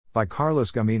By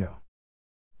Carlos Gamino.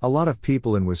 A lot of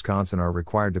people in Wisconsin are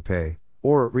required to pay,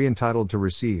 or re-entitled to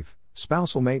receive,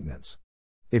 spousal maintenance.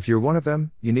 If you're one of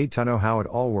them, you need to know how it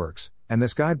all works, and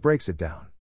this guide breaks it down.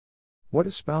 What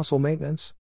is spousal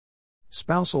maintenance?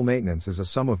 Spousal maintenance is a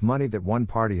sum of money that one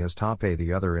party has to pay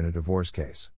the other in a divorce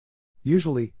case.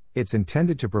 Usually, it's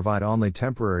intended to provide only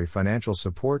temporary financial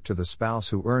support to the spouse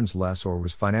who earns less or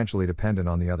was financially dependent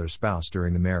on the other spouse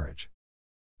during the marriage.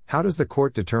 How does the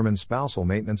court determine spousal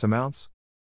maintenance amounts?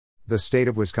 The state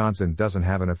of Wisconsin doesn't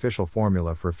have an official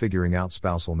formula for figuring out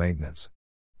spousal maintenance.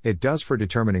 It does for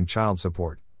determining child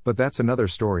support, but that's another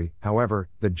story. However,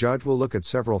 the judge will look at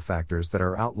several factors that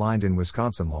are outlined in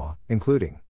Wisconsin law,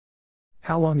 including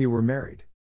how long you were married,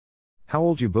 how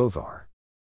old you both are,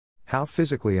 how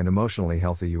physically and emotionally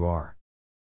healthy you are,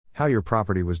 how your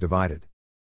property was divided,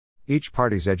 each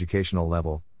party's educational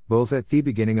level, both at the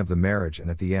beginning of the marriage and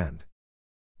at the end,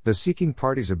 the seeking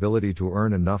party's ability to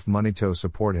earn enough money to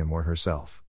support him or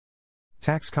herself,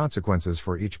 tax consequences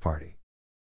for each party,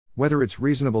 whether it's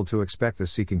reasonable to expect the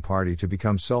seeking party to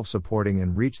become self-supporting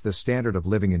and reach the standard of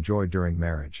living enjoyed during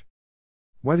marriage,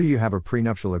 whether you have a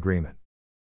prenuptial agreement,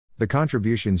 the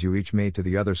contributions you each made to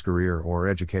the other's career or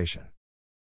education,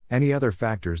 any other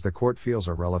factors the court feels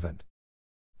are relevant.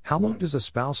 How long does a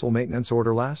spousal maintenance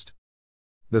order last?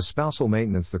 The spousal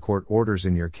maintenance the court orders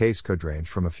in your case could range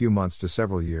from a few months to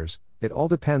several years. It all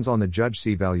depends on the judge's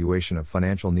evaluation of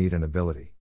financial need and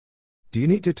ability. Do you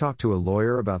need to talk to a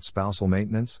lawyer about spousal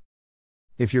maintenance?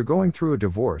 If you're going through a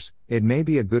divorce, it may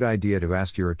be a good idea to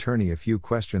ask your attorney a few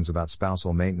questions about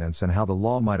spousal maintenance and how the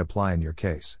law might apply in your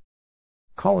case.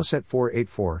 Call us at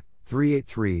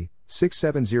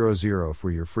 484-383-6700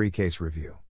 for your free case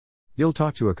review. You'll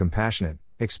talk to a compassionate,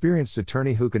 experienced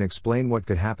attorney who can explain what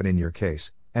could happen in your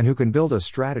case, and who can build a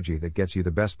strategy that gets you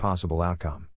the best possible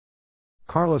outcome.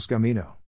 Carlos Gamino.